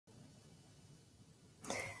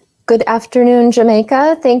Good afternoon,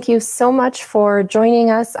 Jamaica. Thank you so much for joining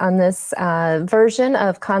us on this version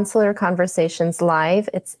of Consular Conversations Live.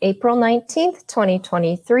 It's April 19th,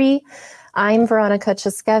 2023. I'm Veronica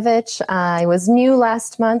Chiskevich. I was new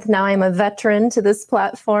last month. Now I'm a veteran to this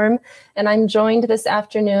platform, and I'm joined this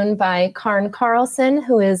afternoon by Karn Carlson,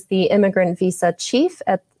 who is the Immigrant Visa Chief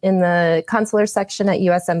in the Consular section at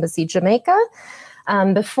U.S. Embassy Jamaica.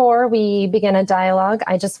 Before we begin a dialogue,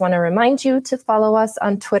 I just want to remind you to follow us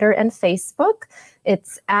on Twitter and Facebook.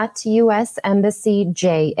 It's at US Embassy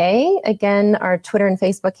JA. Again, our Twitter and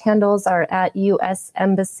Facebook handles are at US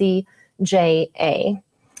Embassy JA.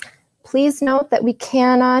 Please note that we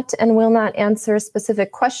cannot and will not answer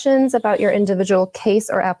specific questions about your individual case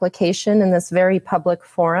or application in this very public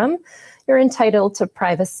forum. You're entitled to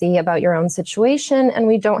privacy about your own situation, and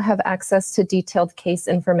we don't have access to detailed case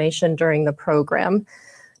information during the program.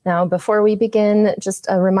 Now, before we begin, just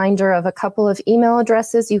a reminder of a couple of email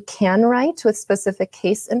addresses you can write with specific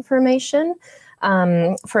case information.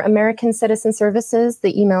 For American Citizen Services,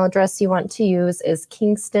 the email address you want to use is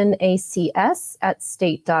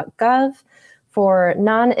kingstonacs@state.gov. For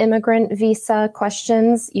non-immigrant visa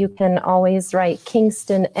questions, you can always write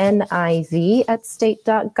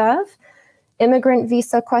kingstoNIV@state.gov. Immigrant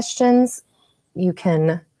visa questions, you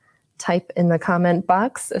can type in the comment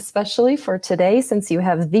box, especially for today, since you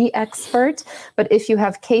have the expert. But if you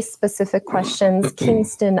have case-specific questions,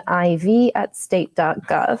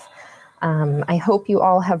 kingstoNIV@state.gov. I hope you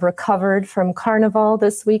all have recovered from Carnival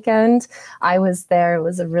this weekend. I was there. It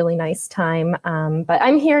was a really nice time. But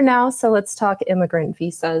I'm here now, so let's talk immigrant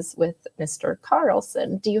visas with Mr.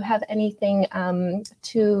 Carlson. Do you have anything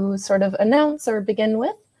to sort of announce or begin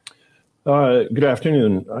with? Good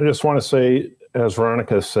afternoon. I just want to say, as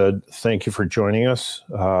Veronica said, thank you for joining us.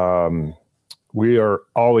 We are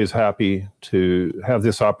always happy to have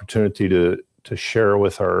this opportunity to share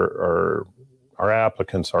with our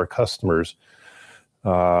applicants, our customers.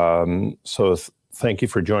 So thank you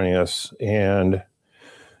for joining us. And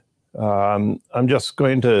I'm just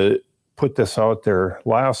going to put this out there.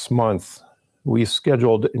 Last month, we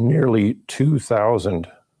scheduled nearly 2,000.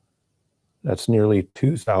 That's nearly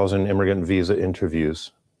 2,000 immigrant visa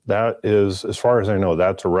interviews. That is, as far as I know,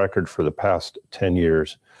 that's a record for the past 10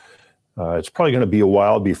 years. It's probably going to be a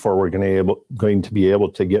while before we're going to be able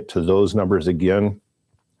to get to those numbers again.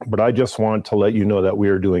 But I just want to let you know that we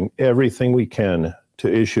are doing everything we can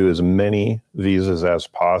to issue as many visas as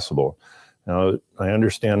possible. Now, I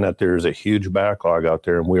understand that there's a huge backlog out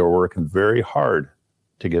there, and we are working very hard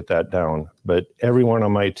to get that down. But everyone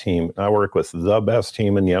on my team, I work with the best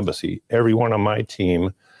team in the embassy, everyone on my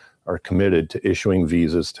team are committed to issuing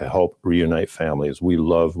visas to help reunite families. We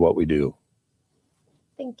love what we do.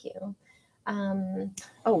 Thank you.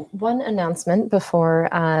 One announcement before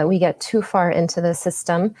we get too far into the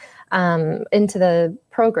system, into the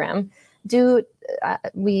program.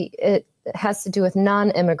 It has to do with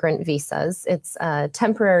non-immigrant visas. It's a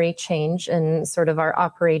temporary change in sort of our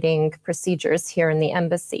operating procedures here in the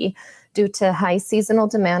embassy due to high seasonal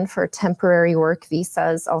demand for temporary work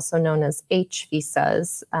visas, also known as H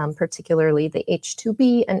visas, particularly the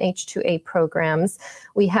H-2B and H-2A programs.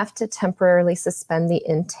 We have to temporarily suspend the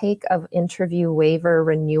intake of interview waiver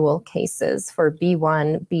renewal cases for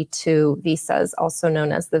B1, B2 visas, also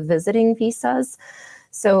known as the visiting visas.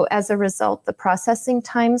 So as a result, the processing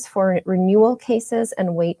times for renewal cases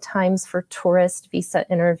and wait times for tourist visa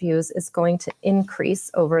interviews is going to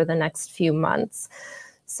increase over the next few months.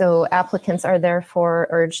 So applicants are therefore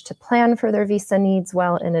urged to plan for their visa needs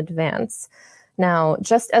well in advance. Now,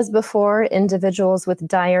 just as before, individuals with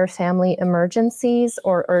dire family emergencies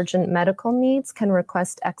or urgent medical needs can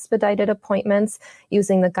request expedited appointments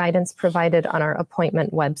using the guidance provided on our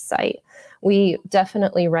appointment website. We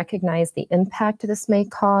definitely recognize the impact this may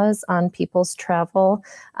cause on people's travel,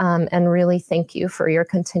 and really thank you for your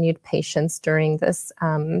continued patience during this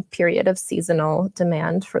period of seasonal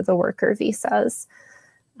demand for the worker visas.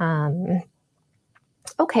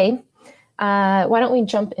 Okay. Why don't we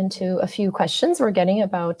jump into a few questions we're getting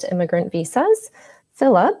about immigrant visas.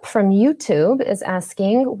 Philip from YouTube is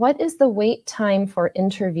asking, what is the wait time for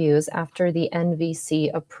interviews after the NVC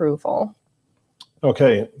approval?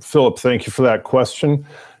 Okay, Philip, thank you for that question.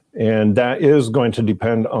 And that is going to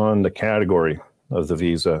depend on the category of the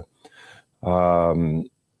visa.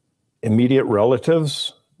 Immediate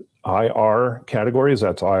relatives, IR categories,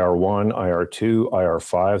 that's IR1, IR2,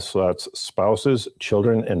 IR5, so that's spouses,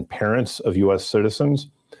 children, and parents of U.S. citizens.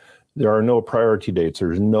 There are no priority dates.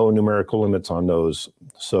 There's no numerical limits on those.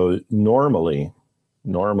 So normally,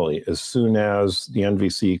 as soon as the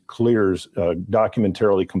NVC clears,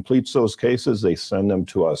 documentarily completes those cases, they send them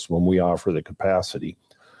to us when we offer the capacity.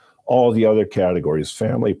 all the other categories,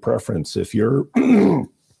 family preference. If your,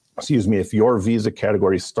 excuse me, if your visa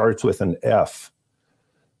category starts with an F,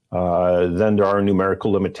 then there are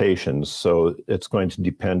numerical limitations. So it's going to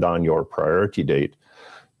depend on your priority date.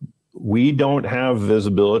 We don't have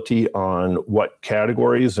visibility on what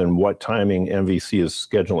categories and what timing NVC is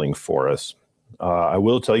scheduling for us. I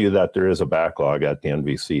will tell you that there is a backlog at the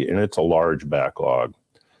NVC, and it's a large backlog.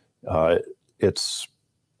 It's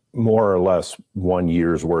more or less 1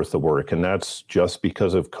 year's worth of work, and that's just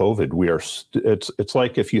because of COVID. It's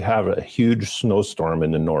like if you have a huge snowstorm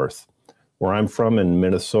in the north. Where I'm from in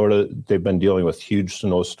Minnesota, they've been dealing with huge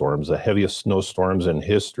snowstorms, the heaviest snowstorms in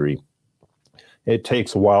history. It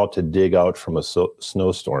takes a while to dig out from a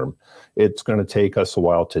snowstorm. It's going to take us a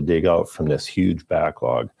while to dig out from this huge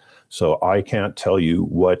backlog. So I can't tell you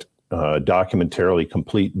what documentarily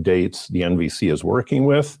complete dates the NVC is working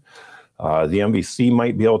with. The NVC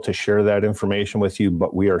might be able to share that information with you,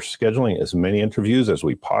 but we are scheduling as many interviews as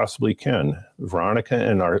we possibly can. Veronica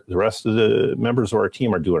and the rest of the members of our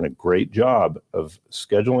team are doing a great job of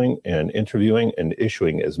scheduling and interviewing and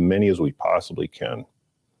issuing as many as we possibly can.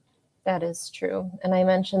 That is true. And I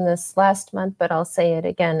mentioned this last month, but I'll say it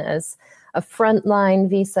again. As a frontline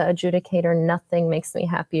visa adjudicator, nothing makes me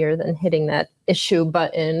happier than hitting that issue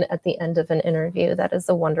button at the end of an interview. That is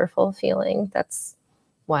a wonderful feeling. That's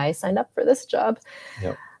why I signed up for this job.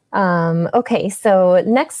 Yep. Okay, so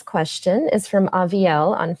next question is from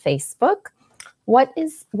Aviel on Facebook. What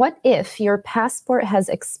if your passport has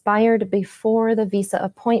expired before the visa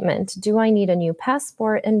appointment? Do I need a new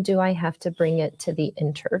passport, and do I have to bring it to the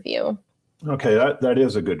interview? Okay, that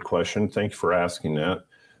is a good question. Thank you for asking that.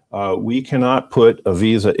 We cannot put a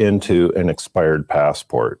visa into an expired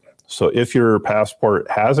passport. So if your passport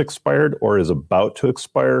has expired or is about to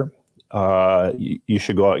expire, you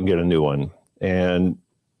should go out and get a new one. And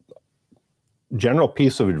general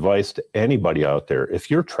piece of advice to anybody out there, if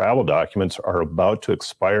your travel documents are about to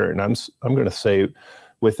expire, and I'm going to say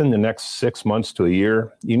within the next 6 months to a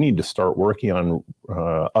year, you need to start working on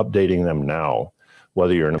updating them now,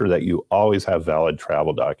 whether you're sure that you always have valid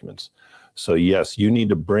travel documents. So yes, you need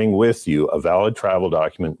to bring with you a valid travel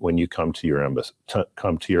document when you come to your embassy,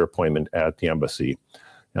 come to your appointment at the embassy.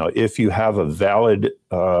 Now, if you have a valid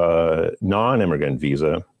non-immigrant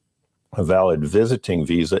visa, a valid visiting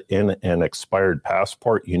visa in an expired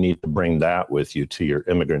passport, you need to bring that with you to your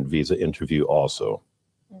immigrant visa interview also.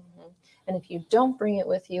 Mm-hmm. And if you don't bring it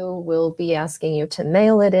with you, we'll be asking you to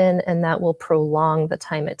mail it in, and that will prolong the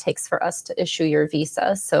time it takes for us to issue your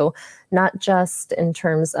visa. So not just in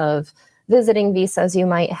terms of visiting visas you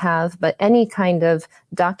might have, but any kind of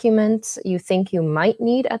document you think you might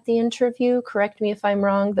need at the interview, correct me if I'm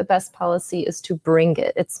wrong, the best policy is to bring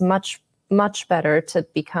it. It's much better to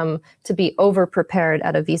be over-prepared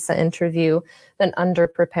at a visa interview than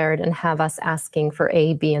under-prepared and have us asking for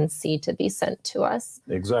A, B, and C to be sent to us.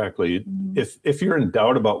 Exactly. Mm-hmm. If you're in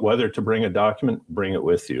doubt about whether to bring a document, bring it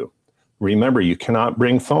with you. Remember, you cannot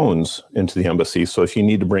bring phones into the embassy, so if you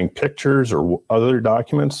need to bring pictures or other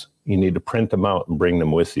documents, you need to print them out and bring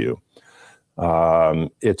them with you.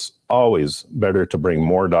 It's always better to bring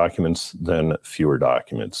more documents than fewer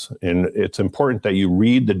documents. And it's important that you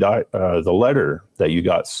read the letter that you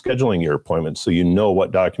got scheduling your appointment so you know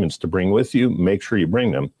what documents to bring with you. Make sure you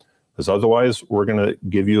bring them, because otherwise we're going to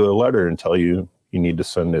give you a letter and tell you you need to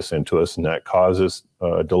send this in to us, and that causes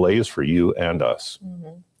delays for you and us.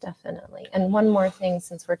 Mm-hmm, definitely. And one more thing,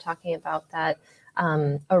 since we're talking about that,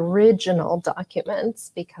 original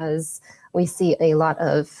documents, because we see a lot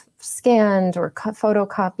of scanned or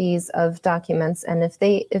photocopies of documents, and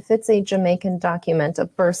if it's a Jamaican document, a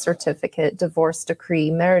birth certificate, divorce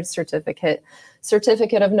decree, marriage certificate,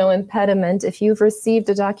 certificate of no impediment, if you've received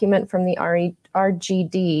a document from the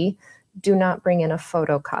RGD, do not bring in a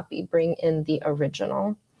photocopy, bring in the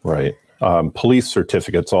original. Right. Police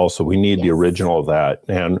certificates also, we need the original of that.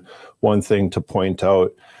 And one thing to point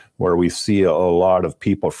out, where we see a lot of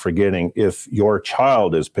people forgetting, if your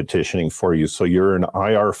child is petitioning for you, so you're an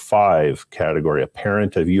IR5 category, a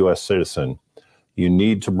parent of U.S. citizen, you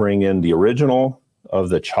need to bring in the original of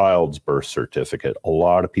the child's birth certificate. A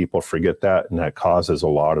lot of people forget that, and that causes a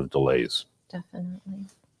lot of delays. Definitely.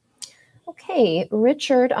 Okay,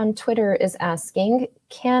 Richard on Twitter is asking,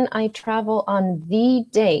 can I travel on the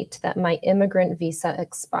date that my immigrant visa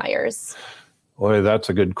expires? Boy, that's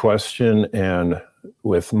a good question. And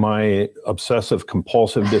with my obsessive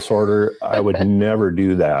compulsive disorder, I would never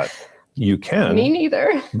do that. You can. Me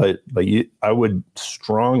neither. But I would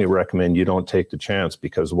strongly recommend you don't take the chance,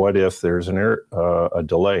 because what if there's a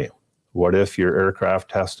delay? What if your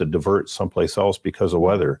aircraft has to divert someplace else because of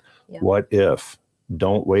weather? Yeah. What if?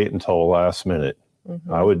 Don't wait until the last minute.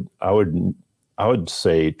 Mm-hmm. I would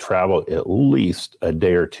say travel at least a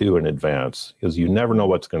day or two in advance, because you never know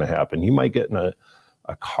what's going to happen. You might get in a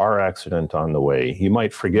car accident on the way. You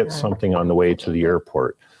might forget something on the way to the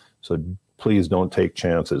airport. So please don't take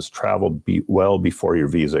chances. Travel well before your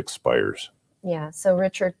visa expires. Yeah. So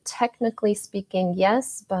Richard, technically speaking,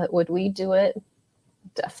 yes, but would we do it?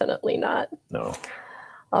 Definitely not. No.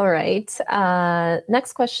 All right.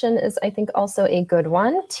 Next question is, I think, also a good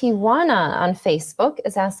one. Tijuana on Facebook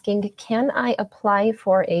is asking, can I apply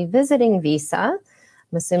for a visiting visa?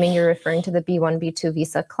 I'm assuming you're referring to the B1, B2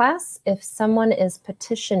 visa class if someone is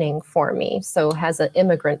petitioning for me, so has an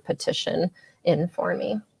immigrant petition in for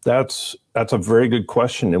me. That's a very good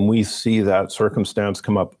question. And we see that circumstance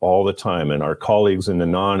come up all the time. And our colleagues in the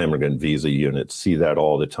non-immigrant visa unit see that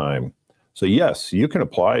all the time. So yes, you can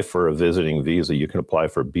apply for a visiting visa. You can apply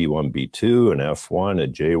for B1, B2, an F1, a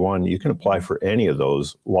J1. You can apply for any of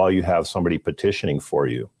those while you have somebody petitioning for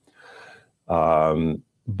you.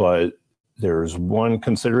 But there's one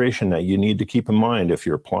consideration that you need to keep in mind if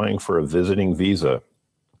you're applying for a visiting visa.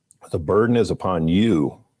 The burden is upon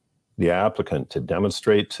you, the applicant, to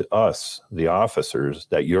demonstrate to us, the officers,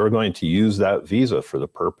 that you're going to use that visa for the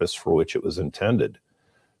purpose for which it was intended.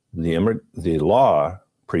 The law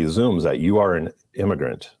presumes that you are an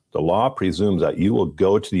immigrant. The law presumes that you will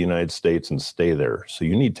go to the United States and stay there. So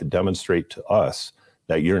you need to demonstrate to us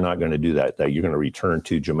that you're not going to do that, that you're going to return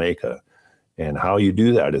to Jamaica. And how you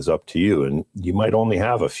do that is up to you. And you might only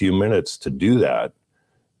have a few minutes to do that,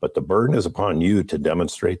 but the burden is upon you to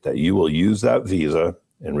demonstrate that you will use that visa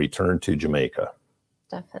and return to Jamaica.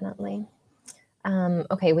 Definitely.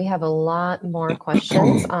 Okay, we have a lot more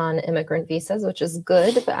questions on immigrant visas, which is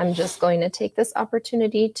good, but I'm just going to take this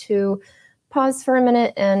opportunity to pause for a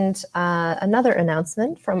minute and another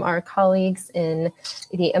announcement from our colleagues in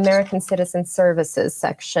the American Citizen Services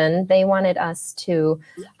section. They wanted us to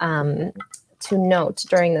note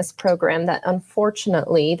during this program that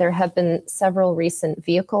unfortunately there have been several recent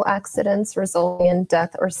vehicle accidents resulting in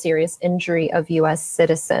death or serious injury of U.S.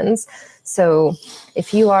 citizens. So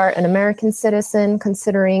if you are an American citizen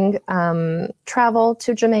considering travel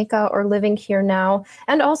to Jamaica or living here now,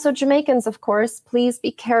 and also Jamaicans, of course, please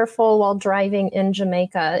be careful while driving in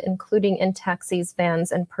Jamaica, including in taxis,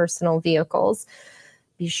 vans, and personal vehicles.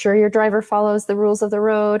 Be sure your driver follows the rules of the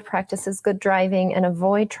road, practices good driving, and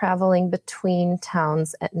avoid traveling between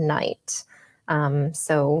towns at night.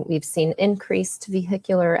 So we've seen increased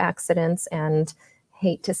vehicular accidents and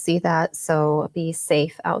hate to see that, so be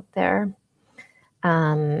safe out there.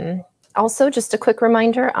 Also, just a quick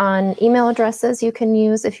reminder on email addresses you can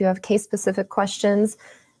use if you have case-specific questions.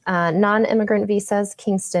 Non-immigrant visas,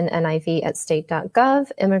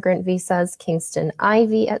 KingstonNIV@state.gov, immigrant visas,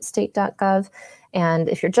 KingstonIV@state.gov. And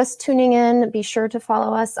if you're just tuning in, be sure to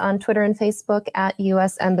follow us on Twitter and Facebook at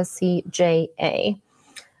US Embassy JA.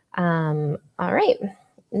 All right,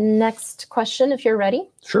 next question, if you're ready.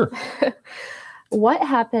 Sure. What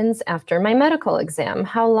happens after my medical exam?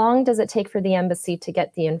 How long does it take for the embassy to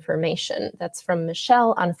get the information? That's from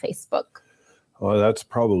Michelle on Facebook. Well, that's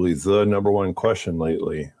probably the number one question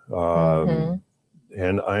lately. And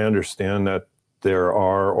I understand that there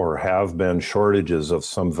are or have been shortages of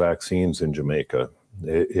some vaccines in Jamaica.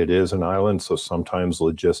 It is an island, so sometimes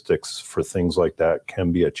logistics for things like that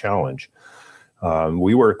can be a challenge.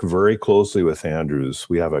 We work very closely with Andrews.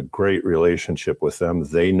 We have a great relationship with them.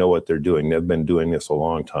 They know what they're doing. They've been doing this a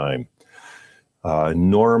long time.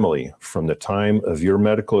 Normally, from the time of your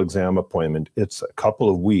medical exam appointment, it's a couple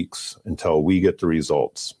of weeks until we get the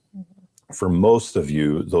results. For most of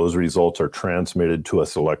you, those results are transmitted to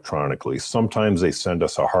us electronically. Sometimes they send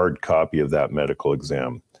us a hard copy of that medical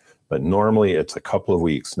exam, but normally it's a couple of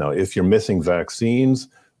weeks. Now, if you're missing vaccines,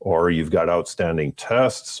 or you've got outstanding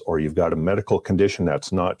tests, or you've got a medical condition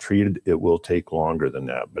that's not treated, it will take longer than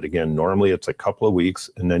that. But again, normally it's a couple of weeks,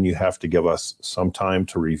 and then you have to give us some time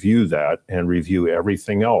to review that and review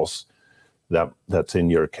everything else that's in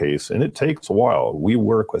your case. And it takes a while. We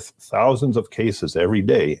work with thousands of cases every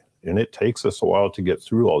day, and it takes us a while to get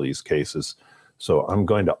through all these cases. So I'm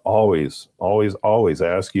going to always, always, always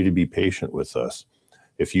ask you to be patient with us.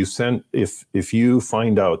 If you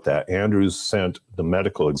find out that Andrews sent the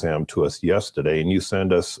medical exam to us yesterday and you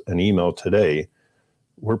send us an email today,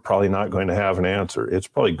 we're probably not going to have an answer. It's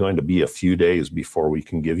probably going to be a few days before we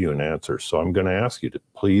can give you an answer. So I'm going to ask you to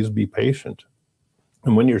please be patient.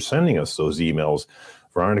 And when you're sending us those emails,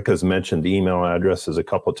 Veronica's mentioned the email addresses a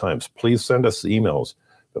couple of times. Please send us emails,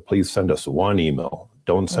 but please send us one email.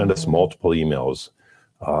 Don't send us multiple emails.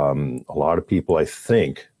 A lot of people, I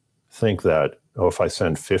think that, oh, if I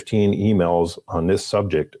send 15 emails on this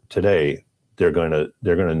subject today, they're going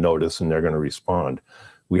to notice and they're going to respond.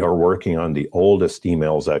 We are working on the oldest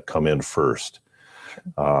emails that come in first.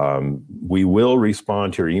 We will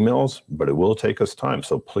respond to your emails, but it will take us time.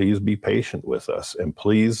 So please be patient with us. And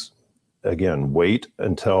please, again, wait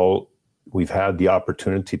until we've had the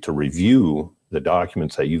opportunity to review the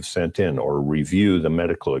documents that you've sent in or review the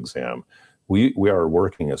medical exam. We are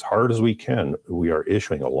working as hard as we can. We are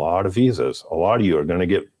issuing a lot of visas. A lot of you are going to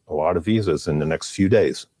get a lot of visas in the next few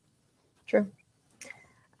days. True.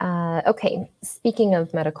 Okay, speaking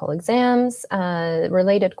of medical exams,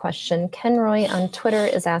 related question, Kenroy on Twitter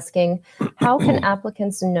is asking, how can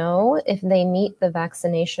applicants know if they meet the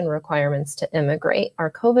vaccination requirements to immigrate? Are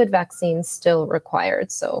COVID vaccines still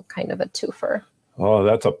required? So kind of a twofer. Oh,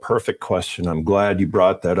 that's a perfect question. I'm glad you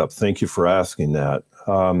brought that up. Thank you for asking that.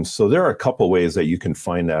 So there are a couple ways that you can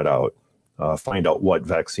find that out, find out what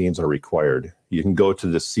vaccines are required. You can go to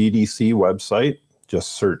the CDC website.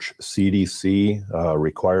 Just search CDC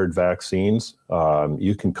required vaccines.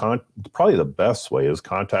 You can probably the best way is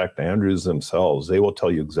contact Andrews themselves. They will tell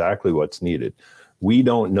you exactly what's needed. We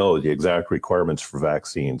don't know the exact requirements for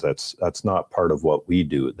vaccines. That's not part of what we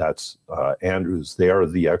do. That's Andrews. They are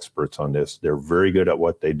the experts on this. They're very good at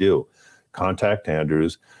what they do. Contact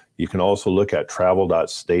Andrews. You can also look at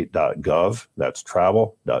travel.state.gov. That's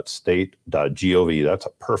travel.state.gov. That's a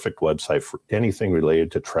perfect website for anything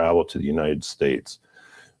related to travel to the United States.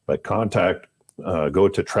 But go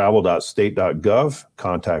to travel.state.gov,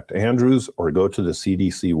 contact Andrews, or go to the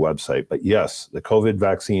CDC website. But yes, the COVID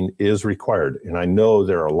vaccine is required. And I know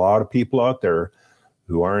there are a lot of people out there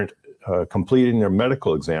who aren't completing their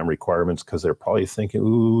medical exam requirements because they're probably thinking,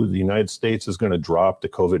 ooh, the United States is going to drop the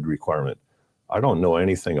COVID requirement. I don't know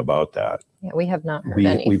anything about that. Yeah, we have not heard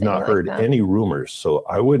anything. We've not like heard that. any rumors. So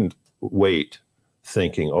I wouldn't wait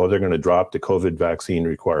thinking, oh, they're going to drop the COVID vaccine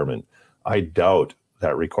requirement. I doubt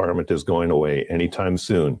that requirement is going away anytime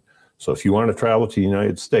soon. So if you want to travel to the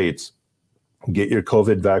United States, get your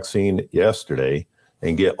COVID vaccine yesterday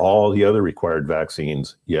and get all the other required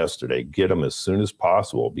vaccines yesterday. Get them as soon as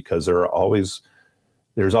possible because there's always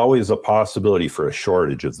a possibility for a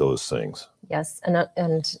shortage of those things. Yes,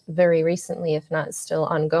 and very recently, if not still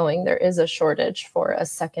ongoing, there is a shortage for a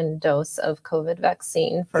second dose of COVID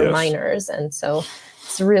vaccine for minors. And so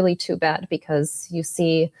it's really too bad because you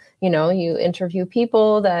see, you interview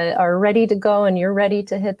people that are ready to go and you're ready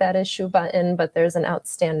to hit that issue button, but there's an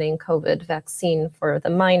outstanding COVID vaccine for the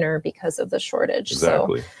minor because of the shortage.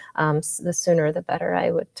 Exactly. So the sooner the better.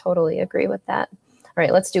 I would totally agree with that. All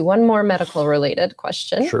right, let's do one more medical related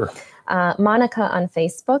question. Sure. Monica on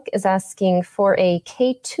Facebook is asking, for a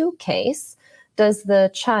K2 case, does the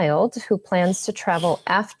child who plans to travel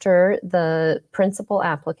after the principal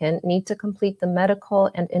applicant need to complete the medical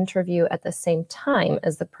and interview at the same time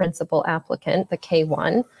as the principal applicant, the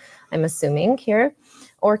K1, I'm assuming here,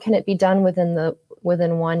 or can it be done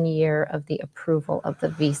within 1 year of the approval of the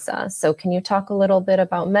visa? So can you talk a little bit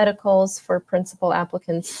about medicals for principal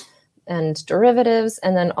applicants and derivatives,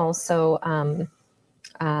 and then also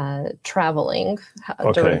traveling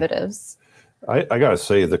derivatives? I got to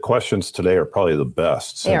say, the questions today are probably the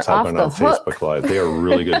best since I've been on Facebook Live. They are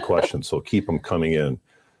really good questions, so keep them coming in.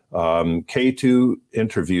 K2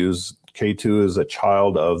 interviews. K2 is a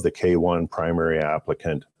child of the K1 primary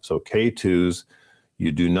applicant. So K2s,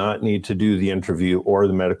 you do not need to do the interview or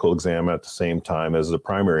the medical exam at the same time as the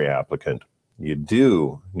primary applicant. You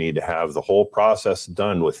do need to have the whole process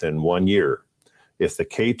done within 1 year. If the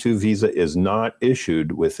K2 visa is not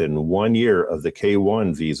issued within 1 year of the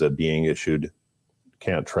K1 visa being issued,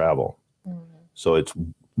 can't travel. So it's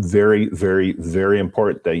very, very, very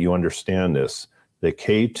important that you understand this. The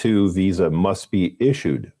K2 visa must be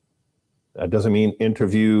issued. That doesn't mean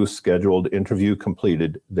interview scheduled, interview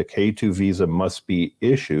completed. The K2 visa must be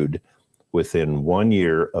issued within 1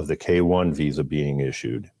 year of the K1 visa being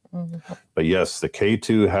issued. But yes, the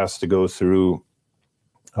K2 has to go through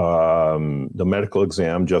the medical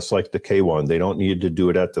exam, just like the K1. They don't need to do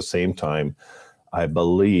it at the same time. I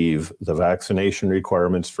believe the vaccination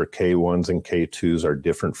requirements for K1s and K2s are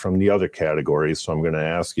different from the other categories. So I'm going to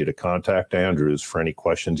ask you to contact Andrews for any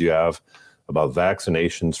questions you have about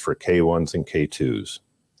vaccinations for K1s and K2s.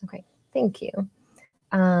 Okay, thank you.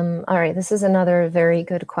 All right, this is another very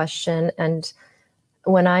good question. And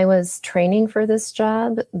when I was training for this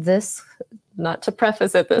job, not to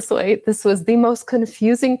preface it this way, this was the most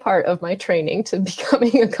confusing part of my training to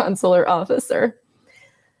becoming a consular officer.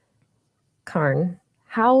 Karn,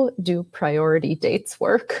 how do priority dates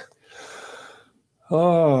work?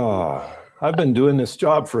 Oh, I've been doing this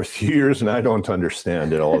job for a few years and I don't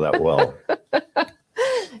understand it all that well.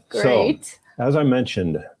 Great. So, as I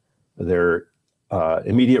mentioned, there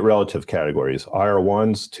immediate relative categories,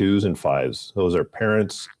 IR1s, 2s, and 5s. Those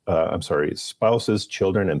are spouses,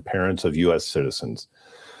 children, and parents of U.S. citizens.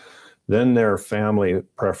 Then their family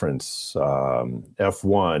preference,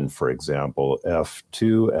 F1, for example,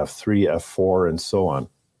 F2, F3, F4, and so on.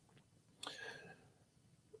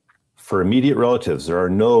 For immediate relatives, there are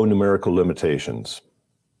no numerical limitations.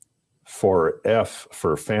 For F,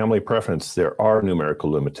 for family preference, there are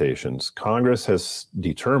numerical limitations. Congress has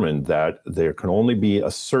determined that there can only be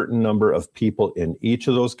a certain number of people in each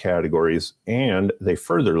of those categories, and they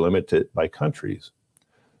further limit it by countries.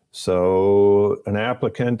 So an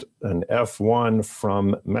applicant, an F1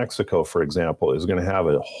 from Mexico, for example, is going to have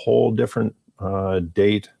a whole different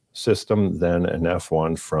date system than an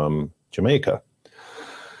F1 from Jamaica.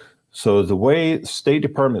 So the way State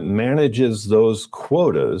Department manages those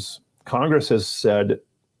quotas, Congress has said,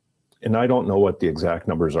 and I don't know what the exact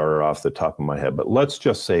numbers are off the top of my head, but let's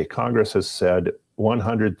just say Congress has said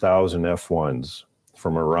 100,000 F1s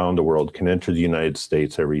from around the world can enter the United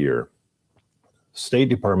States every year. State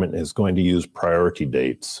Department is going to use priority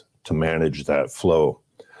dates to manage that flow.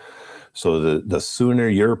 So the sooner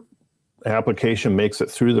your application makes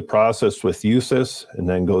it through the process with USIS and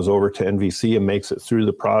then goes over to NVC and makes it through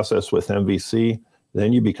the process with MVC,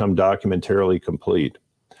 then you become documentarily complete.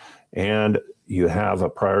 And you have a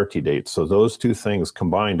priority date. So those two things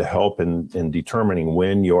combine to help in determining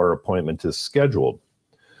when your appointment is scheduled.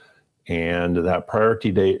 And that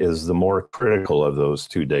priority date is the more critical of those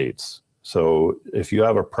two dates. So if you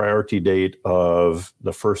have a priority date of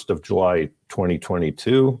the 1st of July,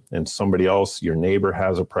 2022, and somebody else, your neighbor,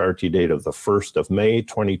 has a priority date of the 1st of May,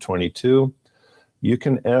 2022, you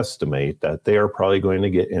can estimate that they are probably going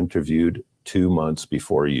to get interviewed 2 months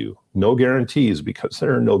before you. No guarantees, because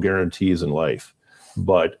there are no guarantees in life.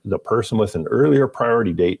 But the person with an earlier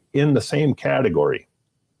priority date in the same category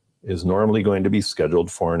is normally going to be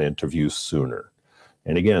scheduled for an interview sooner.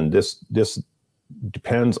 And again, this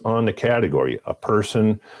depends on the category. A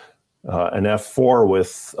person, an F4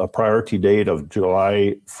 with a priority date of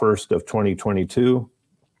July 1st of 2022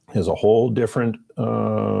 is a whole different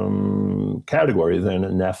category than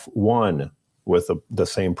an F1 with the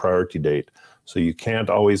same priority date. So you can't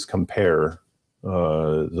always compare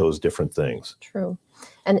those different things. True.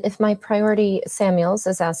 And if my priority, Samuels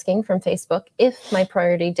is asking from Facebook, if my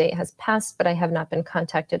priority date has passed, but I have not been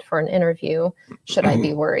contacted for an interview, should I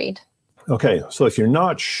be worried? Okay, so if you're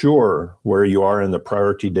not sure where you are in the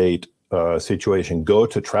priority date situation, go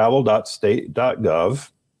to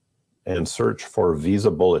travel.state.gov and search for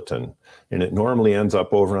Visa Bulletin. And it normally ends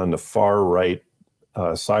up over on the far right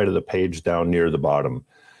side of the page down near the bottom.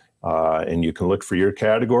 And you can look for your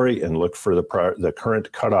category and look for the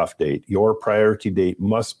current cutoff date. Your priority date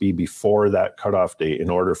must be before that cutoff date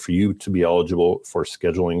in order for you to be eligible for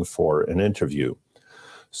scheduling for an interview.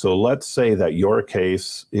 So let's say that your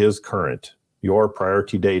case is current. Your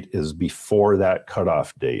priority date is before that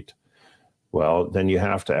cutoff date. Well, then you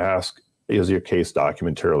have to ask, is your case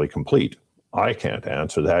documentarily complete? I can't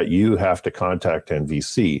answer that. You have to contact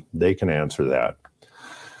NVC. They can answer that.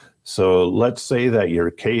 So let's say that your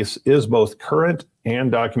case is both current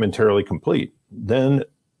and documentarily complete. Then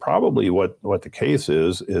probably what the case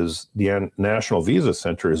is the National Visa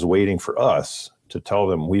Center is waiting for us to tell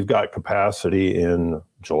them we've got capacity in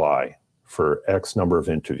July for X number of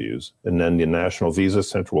interviews. And then the National Visa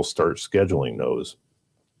Center will start scheduling those.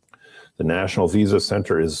 The National Visa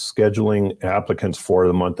Center is scheduling applicants for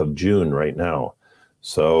the month of June right now.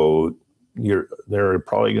 So there are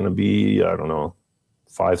probably going to be, I don't know,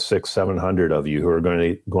 500, 600, 700 of you who are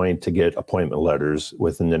going to get appointment letters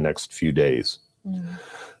within the next few days.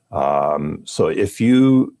 Mm. So if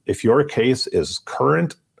your case is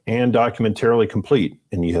current and documentarily complete,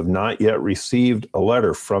 and you have not yet received a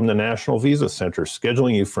letter from the National Visa Center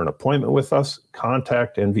scheduling you for an appointment with us,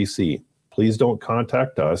 contact NVC. Please don't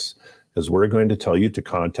contact us, as we're going to tell you to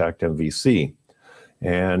contact MVC.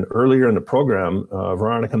 And earlier in the program,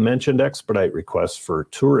 Veronica mentioned expedite requests for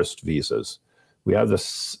tourist visas. We have a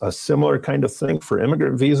similar kind of thing for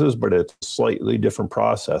immigrant visas, but it's a slightly different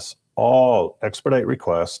process. All expedite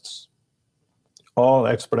requests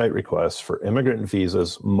for immigrant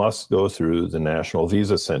visas must go through the National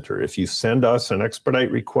Visa Center. If you send us an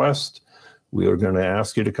expedite request, we are going to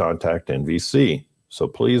ask you to contact NVC. So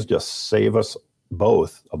please just save us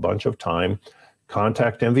both a bunch of time.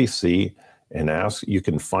 Contact NVC and ask. You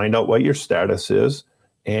can find out what your status is,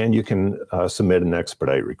 and you can submit an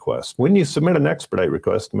expedite request. When you submit an expedite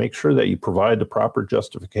request, make sure that you provide the proper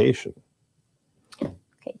justification.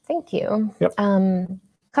 Okay, thank you. Yep.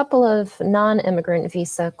 Couple of non-immigrant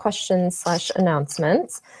visa questions /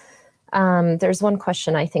 announcements. There's one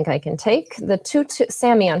question I think I can take.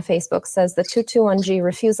 Sammy on Facebook says the 221G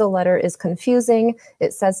refusal letter is confusing.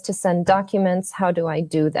 It says to send documents. How do I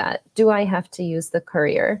do that? Do I have to use the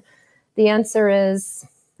courier? The answer is,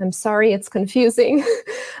 I'm sorry, it's confusing.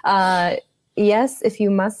 Yes, if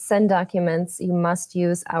you must send documents, you must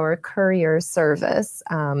use our courier service.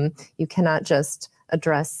 You cannot just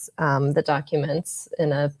address the documents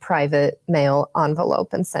in a private mail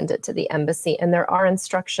envelope and send it to the embassy. And there are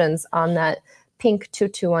instructions on that pink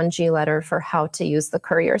 221G letter for how to use the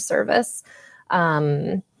courier service.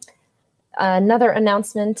 Another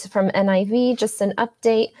announcement from NIV, just an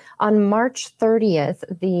update. On March 30th,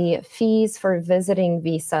 the fees for visiting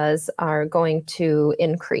visas are going to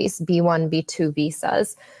increase, B1, B2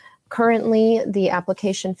 visas. Currently, the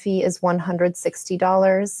application fee is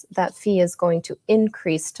 $160. That fee is going to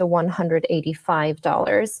increase to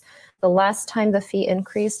 $185. The last time the fee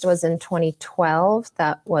increased was in 2012.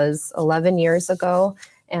 That was 11 years ago.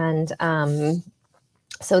 And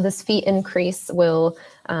so this fee increase will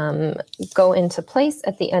go into place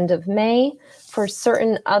at the end of May. For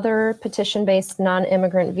certain other petition-based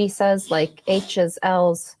non-immigrant visas like H's,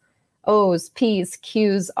 L's, O's, P's,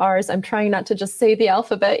 Q's, R's, I'm trying not to just say the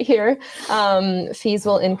alphabet here, fees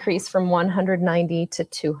will increase from $190 to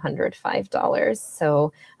 $205.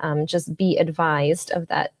 So just be advised of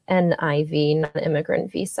that NIV,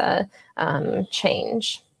 non-immigrant visa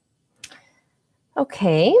change.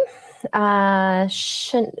 Okay.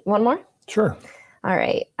 One more? Sure. All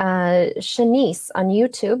right. Shanice on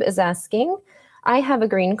YouTube is asking, I have a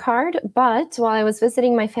green card, but while I was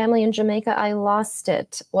visiting my family in Jamaica, I lost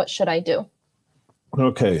it. What should I do?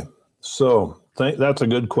 Okay. So that's a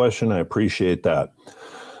good question. I appreciate that.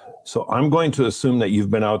 So I'm going to assume that you've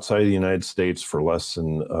been outside the United States for less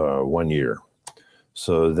than 1 year.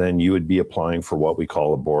 So then you would be applying for what we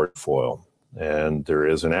call a board foil. And there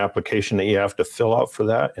is an application that you have to fill out for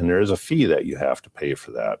that, and there is a fee that you have to pay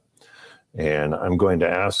for that. And I'm going to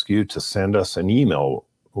ask you to send us an email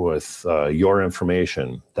with your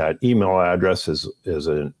information. That email address is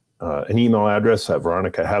an email address that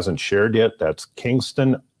Veronica hasn't shared yet. That's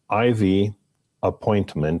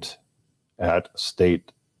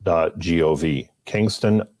kingstonivappointment@state.gov.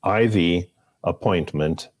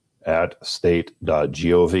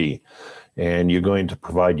 kingstonivappointment@state.gov. And you're going to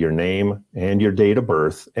provide your name and your date of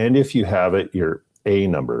birth, and if you have it, your A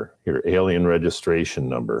number, your alien registration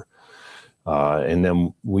number. And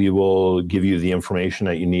then we will give you the information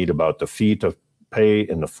that you need about the fee to pay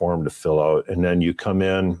and the form to fill out. And then you come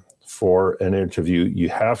in for an interview. You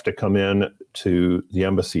have to come in to the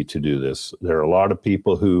embassy to do this. There are a lot of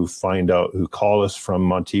people who call us from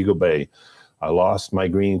Montego Bay. I lost my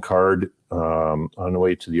green card on the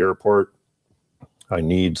way to the airport. I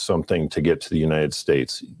need something to get to the United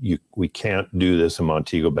States. We can't do this in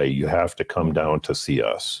Montego Bay. You have to come down to see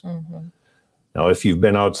us. Mm-hmm. Now, if you've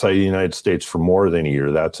been outside the United States for more than a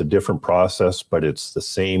year, that's a different process, but it's the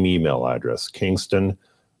same email address,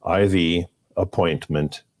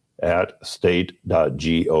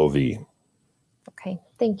 kingstonivappointment@state.gov. Okay,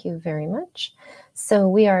 thank you very much. So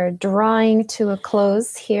we are drawing to a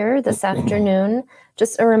close here this afternoon.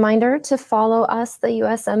 Just a reminder to follow us, the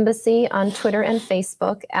U.S. Embassy, on Twitter and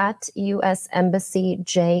Facebook @US Embassy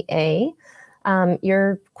JA.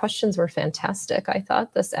 Your questions were fantastic, I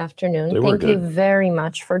thought, this afternoon. Thank you very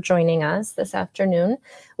much for joining us this afternoon.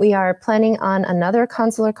 We are planning on another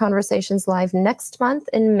Consular Conversations Live next month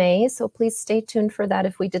in May, so please stay tuned for that.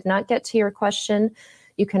 If we did not get to your question,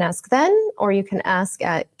 you can ask then, or you can ask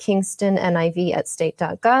at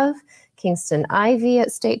KingstonNIV@state.gov,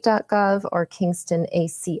 KingstonIV@state.gov, or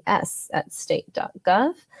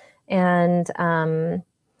KingstonACS@state.gov. And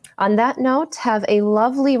on that note, have a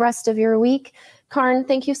lovely rest of your week. Karn,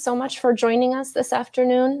 thank you so much for joining us this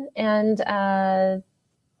afternoon, and have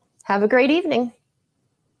a great evening.